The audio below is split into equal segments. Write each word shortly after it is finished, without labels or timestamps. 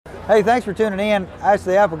Hey, thanks for tuning in.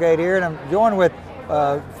 Ashley Applegate here, and I'm joined with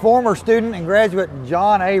former student and graduate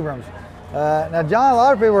John Abrams. Now, John, a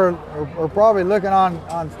lot of people are probably looking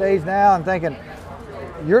on stage now and thinking,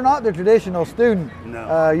 you're not the traditional student.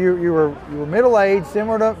 No. You were middle-aged,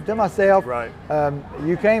 similar to myself. Right.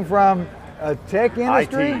 You came from a tech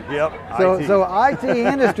industry. IT, yep. So IT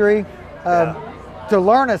industry to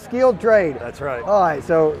learn a skilled trade. That's right. All right,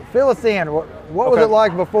 so fill us in. What was it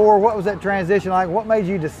like before? What was that transition like? What made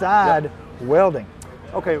you decide welding?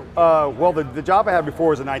 Okay, well, the job I had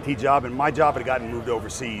before was an IT job, and my job had gotten moved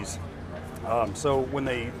overseas. So when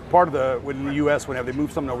in the U.S., whenever they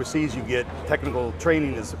move something overseas, you get technical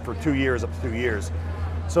training for 2 years, up to 2 years.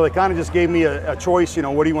 So they kind of just gave me a choice,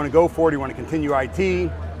 what do you want to go for? Do you want to continue IT?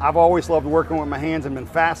 I've always loved working with my hands and been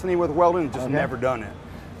fascinated with welding, and just never done it.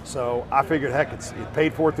 So I figured, heck, it's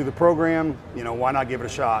paid for through the program, why not give it a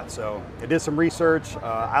shot? So I did some research.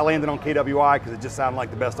 I landed on KWI because it just sounded like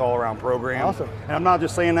the best all-around program. Awesome. And I'm not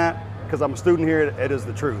just saying that because I'm a student here, it is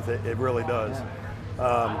the truth, it really does.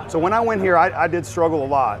 Yeah. So when I went here, I did struggle a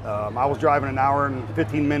lot. I was driving an hour and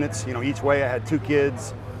 15 minutes, each way. I had 2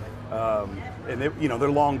 kids, and they're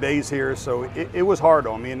long days here, so it was hard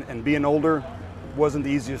on me, and being older wasn't the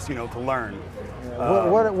easiest, to learn. Yeah.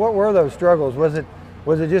 What were those struggles?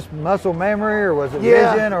 Was it just muscle memory, or was it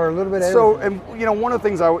vision, or a little bit of everything? So, one of the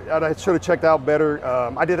things I should have checked out better,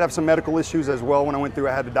 I did have some medical issues as well when I went through.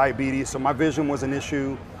 I had the diabetes, so my vision was an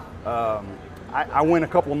issue. I went a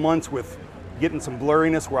couple of months with getting some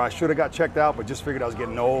blurriness where I should have got checked out, but just figured I was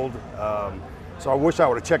getting old. So I wish I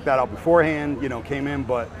would have checked that out beforehand, came in,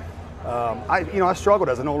 but I struggled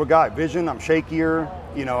as an older guy. Vision, I'm shakier,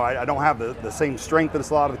 I don't have the same strength that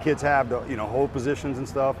a lot of the kids have to, hold positions and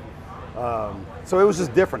stuff. So it was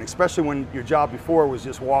just different, especially when your job before was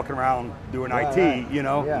just walking around doing IT, and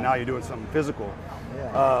now you're doing something physical.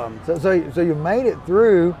 Yeah. So you made it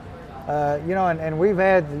through, and we've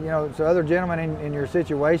had, so other gentlemen in your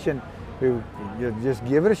situation who you just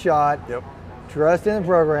give it a shot, trust in the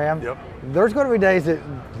program. There's going to be days that,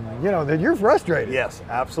 that you're frustrated. Yes,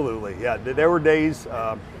 absolutely. Yeah, there were days,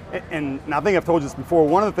 and I think I've told you this before,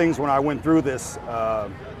 one of the things when I went through this,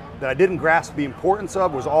 that I didn't grasp the importance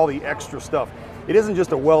of was all the extra stuff. It isn't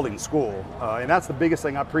just a welding school, and that's the biggest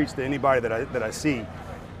thing I preach to anybody that I see.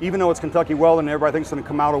 Even though it's Kentucky Welding and everybody thinks it's going to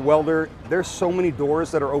come out a welder, there's so many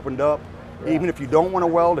doors that are opened up. Yeah. Even if you don't want to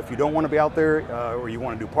weld, if you don't want to be out there, or you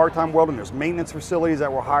want to do part-time welding, there's maintenance facilities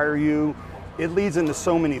that will hire you. It leads into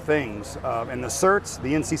so many things. And the certs,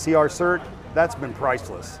 the NCCR cert, that's been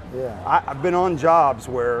priceless. Yeah. I've been on jobs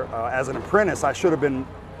where, as an apprentice, I should have been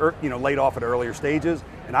laid off at earlier stages,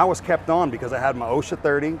 and I was kept on because I had my OSHA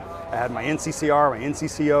 30, I had my NCCR, my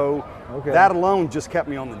NCCO. Okay. That alone just kept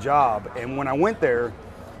me on the job. And when I went there,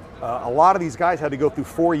 a lot of these guys had to go through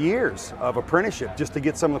 4 years of apprenticeship just to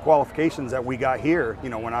get some of the qualifications that we got here,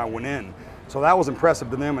 when I went in. So that was impressive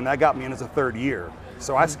to them, and that got me in as a 3rd year.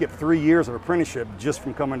 So I skipped 3 years of apprenticeship just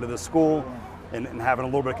from coming to this school and having a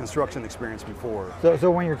little bit of construction experience before. So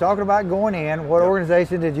when you're talking about going in, what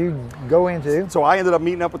organization did you go into? So I ended up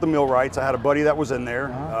meeting up with the millwrights. I had a buddy that was in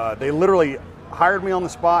there. They literally hired me on the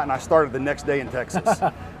spot, and I started the next day in Texas.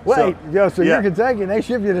 Wait, so you're Kentucky, and they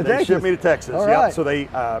ship you to Texas? They shipped me to Texas, Right. So they,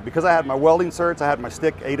 because I had my welding certs, I had my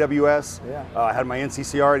stick AWS, I had my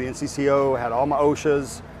NCCR, the NCCO, I had all my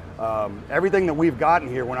OSHAs. Everything that we've gotten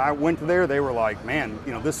here, when I went to there, they were like, man,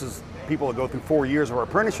 this is people that go through 4 years of our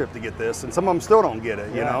apprenticeship to get this, and some of them still don't get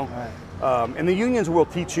it, Right. And the unions will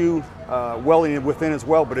teach you welding within as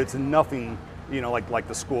well, but it's nothing, like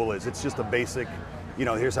the school is. It's just a basic,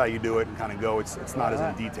 here's how you do it and kind of go. It's not as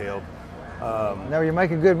in detailed. Now, you're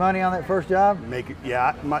making good money on that first job?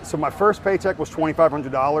 So my first paycheck was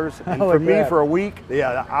 $2,500, and for me, for a week,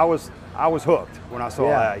 I was hooked when I saw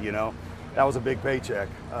that. That was a big paycheck.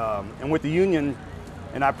 And with the union,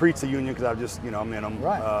 and I preach the union because I just, I'm in them.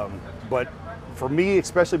 Right. But for me,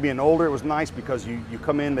 especially being older, it was nice because you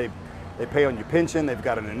come in, they pay on your pension, they've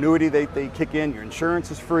got an annuity they kick in, your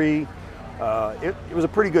insurance is free. It was a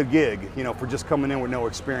pretty good gig, for just coming in with no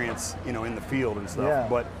experience, in the field and stuff. Yeah.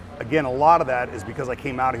 But again, a lot of that is because I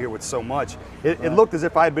came out of here with so much. It looked as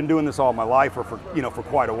if I had been doing this all my life, or for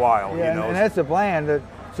quite a while. Yeah, and that's the plan.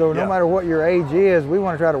 So no matter what your age is, we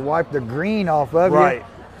want to try to wipe the green off of you,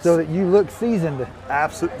 so that you look seasoned.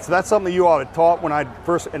 Absolutely. So that's something that you ought to taught when I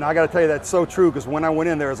first, and I got to tell you that's so true, because when I went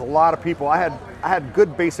in there was a lot of people. I had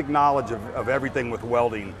good basic knowledge of everything with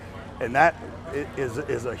welding, and that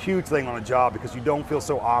is a huge thing on a job, because you don't feel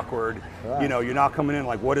so awkward. Right. You're not coming in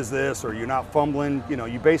like, what is this? Or you're not fumbling.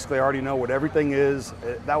 You basically already know what everything is.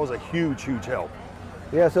 That was a huge, huge help.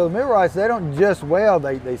 Yeah, so the millwrights, they don't just weld,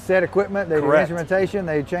 they set equipment, they do instrumentation,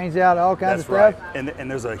 they change out all kinds of stuff. That's right,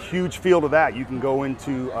 and there's a huge field of that. You can go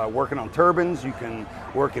into working on turbines, you can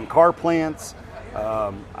work in car plants.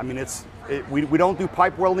 I mean, we don't do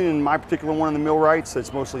pipe welding in my particular one in the millwrights.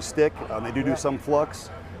 It's mostly stick. They do some flux.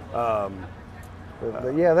 But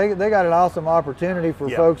yeah, they got an awesome opportunity for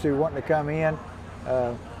folks who want to come in.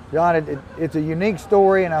 John, it's a unique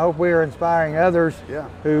story, and I hope we are inspiring others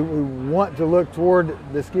who want to look toward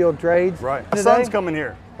the skilled trades. Right. My son's coming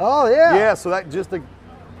here. Oh yeah. Yeah. So that just to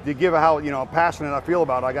give how passionate I feel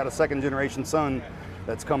about it. I got a second generation son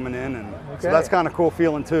that's coming in, and so that's kind of cool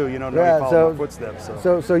feeling too. You know, to follow my footsteps.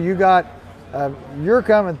 So you got you're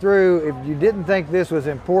coming through. If you didn't think this was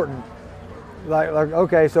important. Like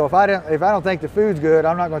okay, so if I don't think the food's good,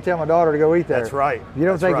 I'm not going to tell my daughter to go eat there. That's right. If you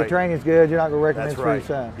don't think the training's good, you're not going to recommend it for your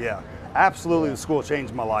son. Yeah, absolutely. The school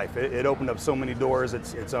changed my life. It opened up so many doors.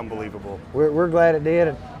 It's unbelievable. We're glad it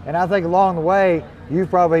did, and I think along the way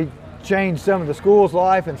you've probably changed some of the school's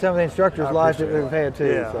life and some of the instructors' life that we've had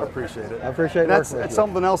too. Yeah, so I appreciate it. I appreciate it. That's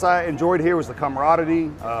something else I enjoyed here was the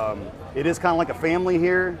camaraderie. It is kind of like a family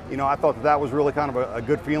here. You know, I thought that was really kind of a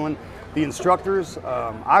good feeling. The instructors,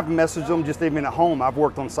 I've messaged them just even at home. I've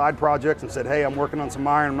worked on side projects and said, hey, I'm working on some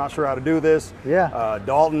iron. I'm not sure how to do this. Yeah.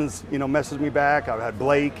 Dalton's, messaged me back. I've had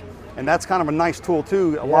Blake. And that's kind of a nice tool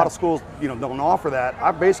too. A lot of schools, don't offer that.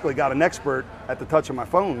 I've basically got an expert at the touch of my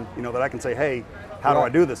phone, that I can say, hey, how do I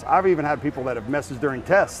do this? I've even had people that have messaged during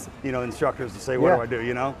tests, instructors to say, what do I do,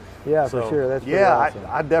 Yeah, so, for sure. That's awesome.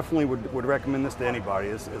 I definitely would recommend this to anybody.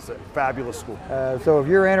 It's a fabulous school. So if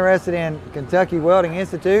you're interested in Kentucky Welding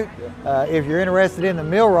Institute, if you're interested in the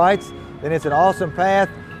millwrights, then it's an awesome path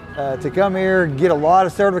to come here, get a lot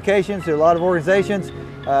of certifications to a lot of organizations.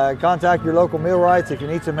 Contact your local millwrights. If you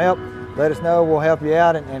need some help, let us know. We'll help you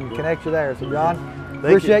out and connect you there. So John,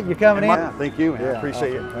 appreciate you coming in. Yeah, thank you. Yeah,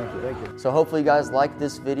 appreciate it. Thank you. So hopefully you guys like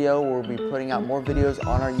this video. We'll be putting out more videos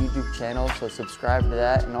on our YouTube channel, so subscribe to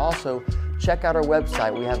that. And also check out our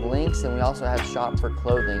website. We have links, and we also have shop for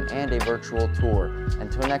clothing and a virtual tour.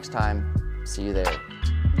 Until next time, see you there.